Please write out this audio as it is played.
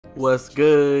What's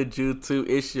good, YouTube?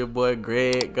 It's your boy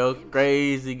Greg. Go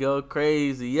crazy, go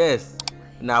crazy. Yes.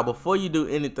 Now, before you do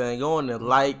anything, go on and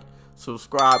like,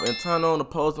 subscribe, and turn on the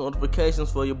post notifications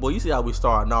for your boy. You see how we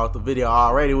starting off the video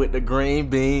already with the green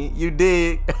bean. You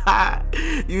dig?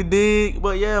 You dig?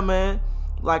 But yeah, man,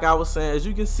 like I was saying, as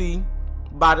you can see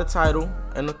by the title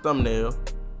and the thumbnail,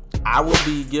 I will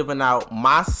be giving out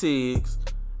my sigs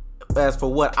as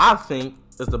for what I think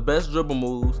is the best dribble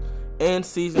moves in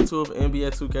Season 2 of NBA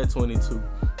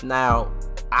 2K22. Now,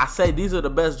 I say these are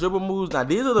the best dribble moves. Now,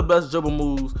 these are the best dribble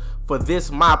moves for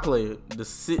this my player.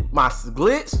 My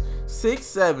glitch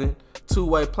 6'7"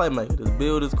 two-way playmaker. This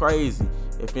build is crazy.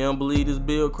 If you don't believe this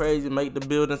build crazy, make the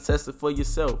build and test it for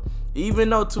yourself. Even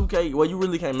though 2K, well, you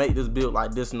really can't make this build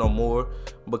like this no more,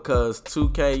 because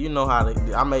 2K, you know how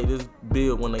I made this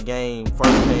build when the game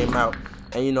first came out.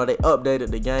 And you know, they updated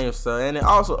the game, so, and they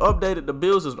also updated the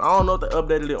build system. I don't know if they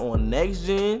updated it on next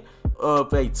gen, or if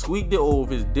they tweaked it, or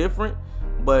if it's different.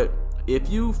 But if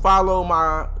you follow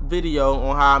my video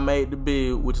on how I made the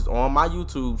build, which is on my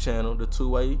YouTube channel, the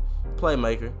two-way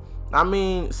playmaker, I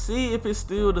mean, see if it's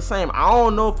still the same. I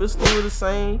don't know if it's still the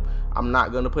same. I'm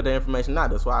not gonna put that information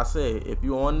out. That's why I said, if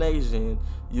you're on next gen,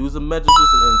 use a metric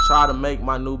system and try to make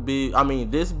my new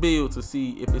build, this build, to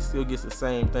see if it still gets the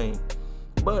same thing.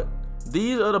 But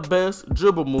these are the best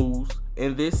dribble moves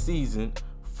in this season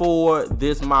for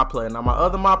this my player. Now, my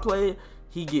other my player,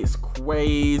 he gets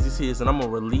crazy hits, and I'm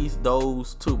gonna release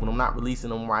those too, but I'm not releasing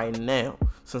them right now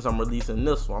since I'm releasing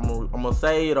this one. I'm gonna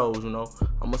save those, you know.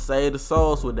 I'm gonna save the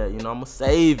sauce with that, you know. I'm gonna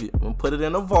save it. I'm gonna put it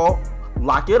in a vault,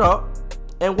 lock it up,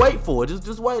 and wait for it.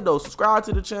 Just wait though. Subscribe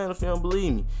to the channel if you don't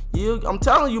believe me. I'm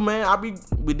telling you, man, I be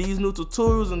with these new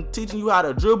tutorials and teaching you how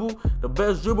to dribble, the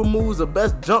best dribble moves, the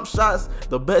best jump shots,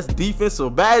 the best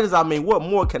defensive badges. I mean, what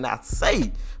more can I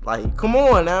say? Like, come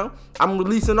on now. I'm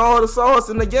releasing all the sauce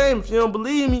in the game. If you don't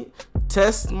believe me,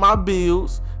 test my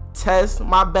builds, test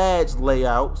my badge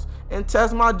layouts, and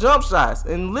test my jump shots,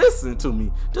 and listen to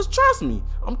me. Just trust me.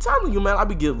 I'm telling you, man, I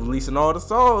be releasing all the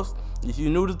sauce. If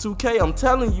you're new to 2K, I'm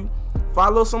telling you,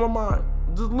 follow some of mine.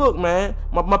 Just look, man,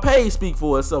 my page speak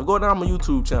for itself. Go down my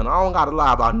YouTube channel. I don't gotta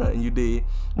lie about nothing you did.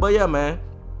 But yeah, man,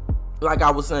 like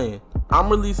I was saying, I'm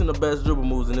releasing the best dribble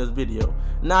moves in this video.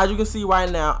 Now, as you can see right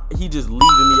now, he just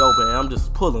leaving me open, and I'm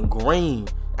just pulling green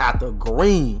after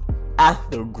green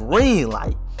after green.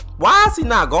 Like, why is he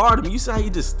not guarding me? You see how he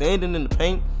just standing in the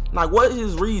paint? Like, what is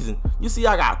his reason? You see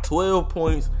I got 12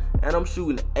 points, and I'm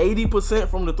shooting 80%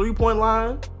 from the three-point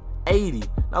line. 80.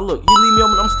 Now look, he leave me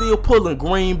open, I'm still pulling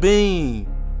green bean.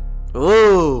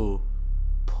 Oh,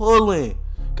 pulling.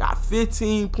 Got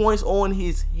 15 points on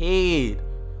his head.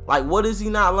 Like, what is he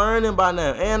not learning by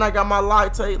now? And I got my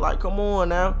light tape. Like, come on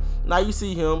now. Now you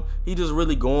see him, he just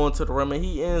really going to the rim, and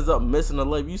he ends up missing the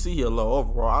layup. You see here low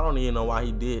overall. I don't even know why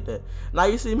he did that. Now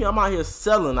you see me, I'm out here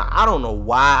selling. Now, I don't know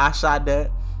why I shot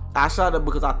that. I shot it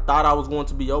because I thought I was going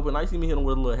to be open. I see me hitting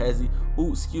with a little hezzy.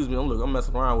 Ooh, excuse me. I'm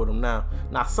messing around with him now.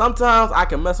 Now, sometimes I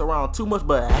can mess around too much,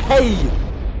 but hey,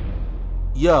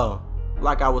 yo,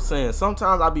 like I was saying,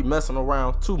 sometimes I be messing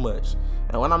around too much.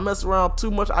 And when I mess around too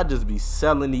much, I just be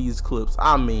selling these clips.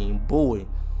 I mean, boy,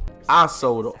 I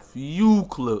sold a few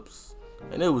clips,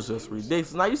 and it was just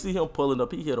ridiculous. Now, you see him pulling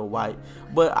up. He hit a white,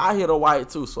 but I hit a white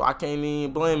too, so I can't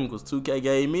even blame him because 2K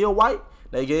gave me a white.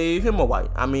 They gave him a white.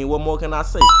 I mean, what more can I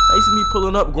say? They see me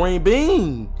pulling up green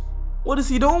bean. What is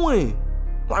he doing?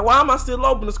 Like, why am I still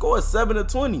open? The score is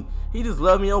 7-20. He just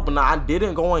left me open. Now, I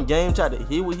didn't go in game chat to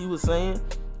hear what he was saying.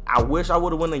 I wish I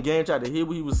would have went in game chat to hear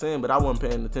what he was saying, but I wasn't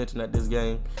paying attention at this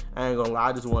game. I ain't gonna lie,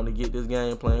 I just wanted to get this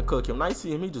game playing, cook him. Now you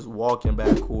see him, he just walking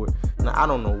backcourt. Now, I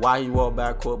don't know why he walked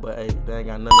backcourt, but hey, that ain't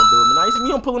got nothing to do with me. Now you see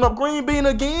me, I'm pulling up green bean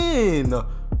again.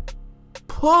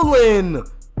 Pulling.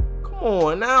 Come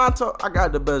on, now I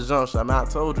got the best jump shot, man. I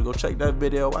told you, go check that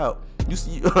video out. You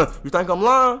see, you think I'm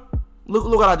lying? Look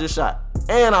what I just shot.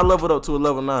 And I leveled up to a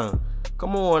level 9.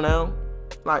 Come on now.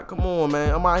 Like, come on,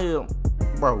 man. I'm out here.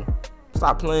 Bro,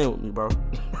 stop playing with me, bro.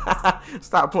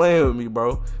 Stop playing with me,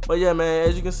 bro. But yeah, man,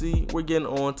 as you can see, we're getting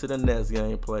on to the next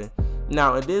gameplay.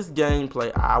 Now, in this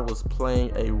gameplay, I was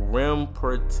playing a rim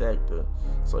protector.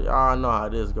 So y'all know how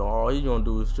this go. All he gonna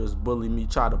do is just bully me,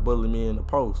 try to bully me in the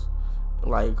post.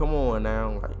 Like, come on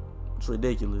now. Like, it's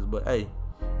ridiculous. But hey,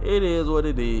 it is what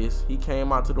it is. He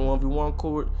came out to the 1v1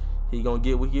 court. He gonna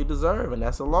get what he deserve, and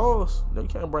that's a loss. You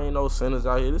can't bring no centers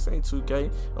out here. This ain't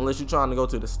 2K unless you're trying to go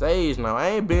to the stage. Now, I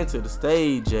ain't been to the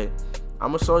stage yet. I'm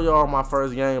gonna show y'all my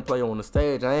first gameplay on the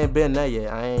stage. I ain't been there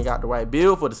yet. I ain't got the right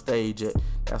build for the stage yet.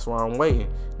 That's why I'm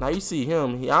waiting. Now you see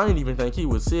him. I didn't even think he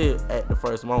would sit at the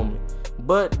first moment,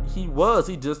 but he was.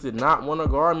 He just did not want to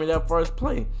guard me that first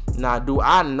play. Now, do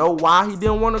I know why he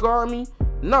didn't want to guard me?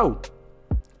 No,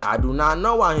 I do not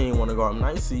know why he didn't want to guard me.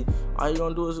 Now you see, all you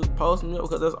gonna do is just post me up,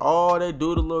 because that's all they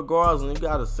do to little guards, and you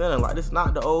got to center. Like, it's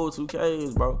not the old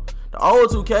 2Ks, bro. The old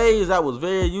 2Ks, that was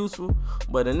very useful,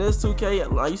 but in this 2K,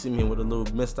 like, you see me with a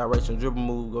little misdirection dribble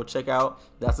move. Go check out.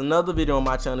 That's another video on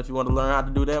my channel. If you want to learn how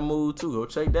to do that move too, go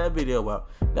check that video out.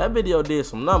 That video did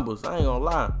some numbers. I ain't gonna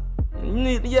lie. You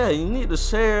need to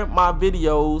share my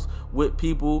videos with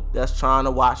people that's trying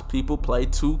to watch people play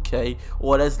 2K,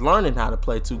 or that's learning how to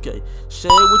play 2K.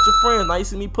 Share it with your friends. Now you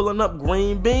see me pulling up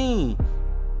green bean,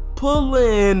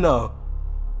 pulling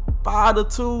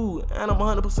 5-2, and I'm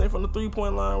 100% from the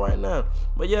 3-point line right now.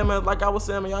 But yeah, man, like I was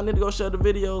saying, man, y'all need to go share the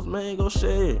videos, man. Go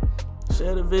share it.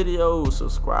 Share the videos.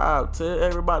 Subscribe. Tell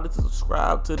everybody to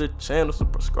subscribe to the channel.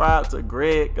 Subscribe to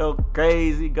Greg. Go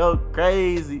crazy. Go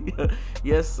crazy.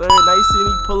 Yes, sir. Now you see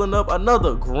me pulling up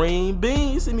another green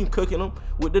bean. You see me cooking them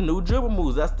with the new dribble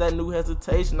moves. That's that new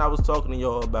hesitation I was talking to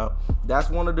y'all about. That's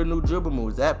one of the new dribble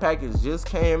moves. That package just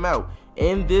came out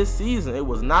in this season. It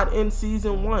was not in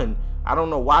season 1. I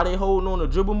don't know why they holding on to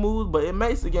dribble moves, but it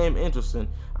makes the game interesting.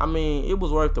 I mean, it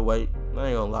was worth the wait. I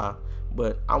ain't gonna lie.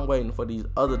 But I'm waiting for these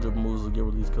other dribble moves to get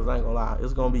released, because I ain't gonna lie,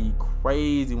 it's gonna be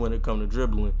crazy when it comes to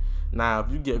dribbling. Now,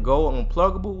 if you get goal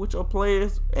unpluggable with your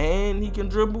players and he can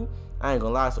dribble, I ain't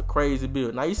gonna lie, it's a crazy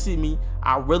build. Now you see me,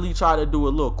 I really try to do a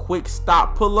little quick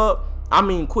stop pull up. I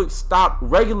mean, quick stop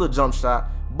regular jump shot,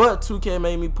 but 2K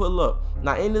made me pull up.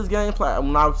 Now in this gameplay,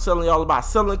 when I was telling y'all about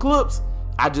selling clips,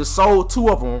 I just sold 2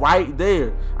 of them right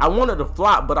there. I wanted to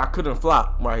flop, but I couldn't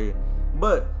flop right here.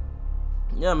 But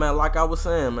yeah, man, like I was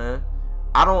saying, man,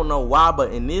 I don't know why,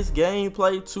 but in this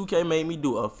gameplay, 2K made me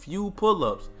do a few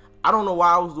pull-ups. I don't know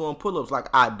why I was doing pull-ups. Like,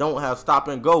 I don't have stop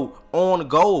and go on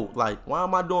goal. Like, why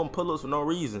am I doing pull-ups for no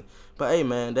reason? But hey,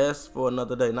 man, that's for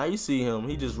another day. Now you see him.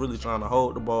 He just really trying to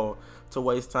hold the ball to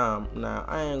waste time. Now,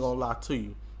 I ain't gonna lie to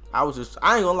you. I ain't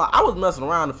gonna lie. I was messing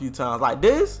around a few times like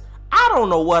this. I don't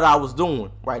know what I was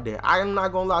doing right there. I am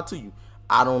not gonna lie to you.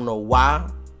 I don't know why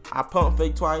I pump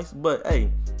fake twice, but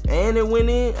hey, and it went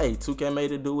in. Hey, 2K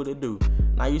made it do what it do.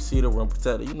 Now you see the rim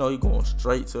protector. You know he going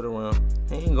straight to the rim.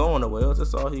 He ain't going nowhere else.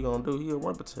 That's all he gonna do. He a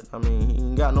rim protector. I mean, he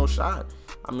ain't got no shot.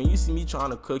 I mean, you see me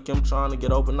trying to cook him, trying to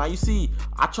get open. Now you see,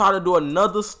 I try to do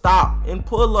another stop and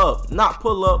pull up. Not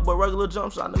pull up, but regular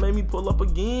jump shot that made me pull up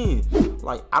again.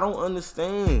 Like, I don't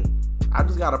understand. I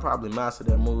just gotta probably master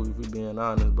that move if we being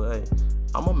honest. But hey,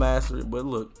 I'ma master it. But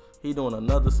look, he doing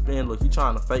another spin. Look, he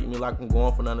trying to fake me like I'm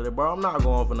going for none of that, bro. I'm not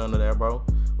going for none of that, bro.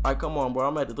 Like, come on, bro.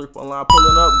 I'm at the 3-point line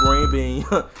pulling up green bean.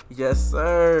 Yes,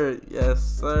 sir. Yes,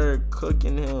 sir.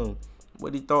 Cooking him.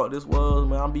 What he thought this was,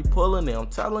 man. I'm be pulling it. I'm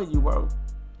telling you, bro.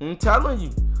 I'm telling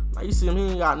you. Now, you see him. He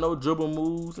ain't got no dribble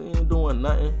moves. He ain't doing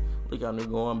nothing. Look at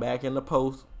him going back in the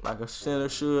post like a center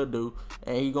should do.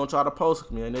 And he going to try to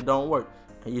post me, and it don't work.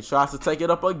 And he tries to take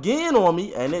it up again on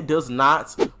me, and it does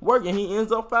not work. And he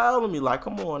ends up fouling me. Like,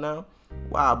 come on now.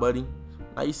 Wow, buddy.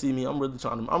 Now you see me, I'm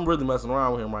really messing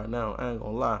around with him right now. I ain't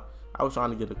gonna lie. I was trying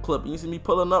to get a clip. You see me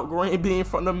pulling up green bean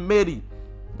from the midi.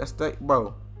 That's that,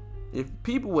 bro. If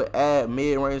people would add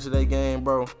mid-range to their game,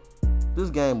 bro, this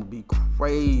game would be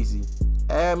crazy.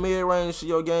 Add mid-range to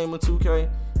your game in 2K,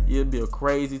 it'd be a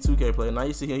crazy 2K play. Now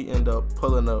you see he end up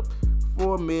pulling up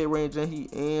for mid-range, and he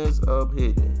ends up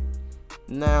hitting it.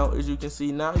 Now, as you can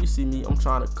see, now you see me, I'm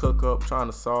trying to cook up, trying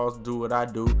to sauce, do what I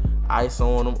do. Ice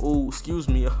on him. Ooh, excuse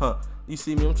me. You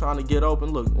see me, I'm trying to get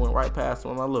open. Look, went right past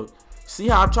him. I look. See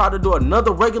how I tried to do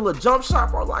another regular jump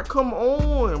shot, bro? Like, come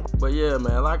on. But yeah,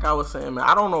 man, like I was saying, man,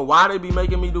 I don't know why they be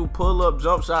making me do pull-up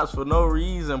jump shots for no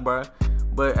reason, bro.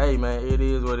 But hey, man, it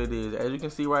is what it is. As you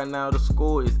can see right now, the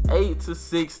score is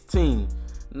 8-16.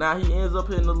 Now he ends up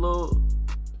hitting a little.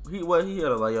 He hit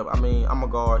a layup. I mean, I'm a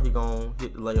guard. He gonna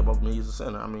hit the layup off me. He's a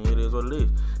center. I mean, it is what it is.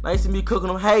 Now you see me cooking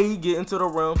him. Hey, he getting to the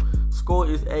rim. Score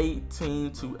is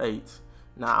 18-8.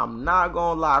 Now, I'm not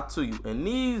gonna lie to you. In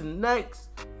these next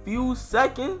few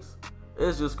seconds,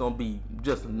 it's just gonna be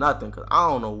just nothing, because I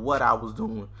don't know what I was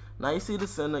doing. Now, you see the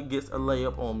center gets a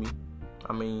layup on me.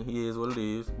 I mean, he is what it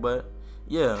is. But,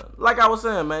 yeah, like I was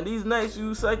saying, man, these next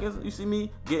few seconds, you see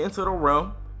me get into the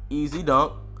rim. Easy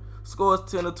dunk. Score is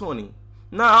 10-20.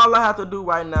 Now, all I have to do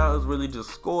right now is really just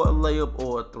score a layup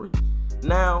or a 3.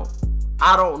 Now,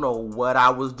 I don't know what I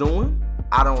was doing.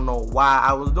 I don't know why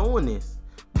I was doing this.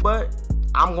 But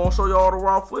I'm going to show you all the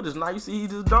raw footage. Now you see he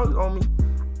just dunked on me.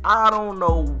 I don't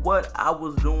know what I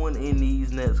was doing in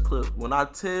these next clips. When I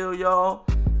tell y'all,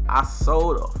 I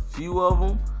sold a few of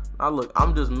them. Now look,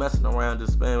 I'm just messing around,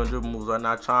 just spamming dribble moves right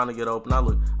now, trying to get open. Now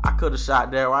look, I could have shot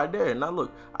there right there. Now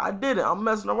look, I did it. I'm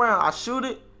messing around. I shoot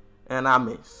it, and I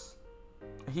miss.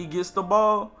 He gets the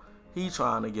ball. He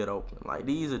trying to get open. Like,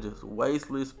 these are just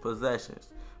wasteless possessions.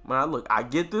 Now look, I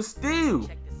get the steal.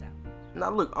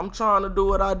 Now look, I'm trying to do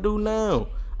what I do now.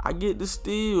 I get the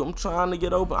steal. I'm trying to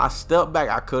get open. I step back.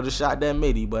 I could have shot that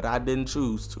midi, but I didn't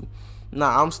choose to.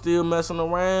 Now I'm still messing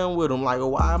around with him. Like,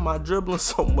 why am I dribbling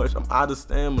so much? I'm out of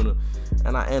stamina.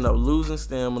 And I end up losing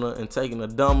stamina and taking a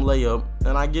dumb layup.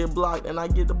 And I get blocked and I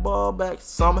get the ball back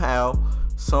somehow,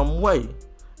 some way.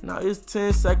 Now it's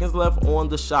 10 seconds left on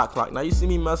the shot clock. Now you see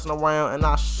me messing around and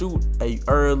I shoot a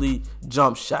early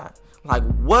jump shot. Like,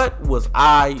 what was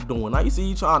I doing? Now you see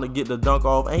he trying to get the dunk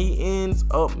off and he ends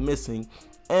up missing.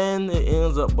 And it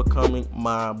ends up becoming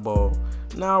my ball.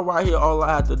 Now right here, all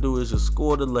I have to do is just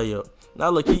score the layup. Now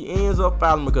look, he ends up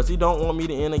fouling because he don't want me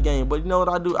to end the game. But you know what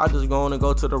I do? I just go on and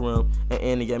go to the rim and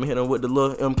end the game. Hit him with the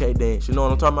little MK dance. You know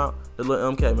what I'm talking about? The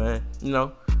little MK, man. You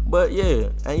know? But yeah,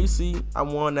 and you see, I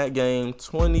won that game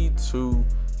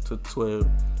 22-12.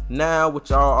 Now what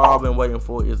y'all all been waiting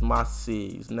for is my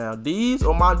sigs. Now these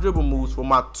are my dribble moves for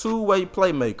my two-way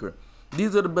playmaker.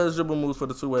 These are the best dribble moves for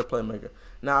the two-way playmaker.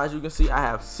 Now as you can see, I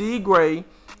have C. Gray,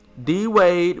 D.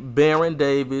 Wade, Baron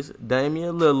Davis,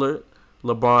 Damian Lillard,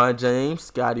 LeBron James,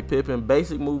 Scottie Pippen,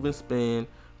 basic moving spin,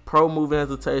 pro moving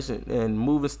hesitation, and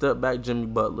moving step back Jimmy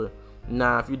Butler.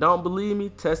 Now, if you don't believe me,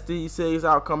 test these sigs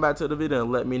out, come back to the video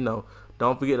and let me know.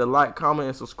 Don't forget to like, comment,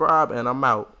 and subscribe, and I'm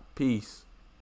out. Peace.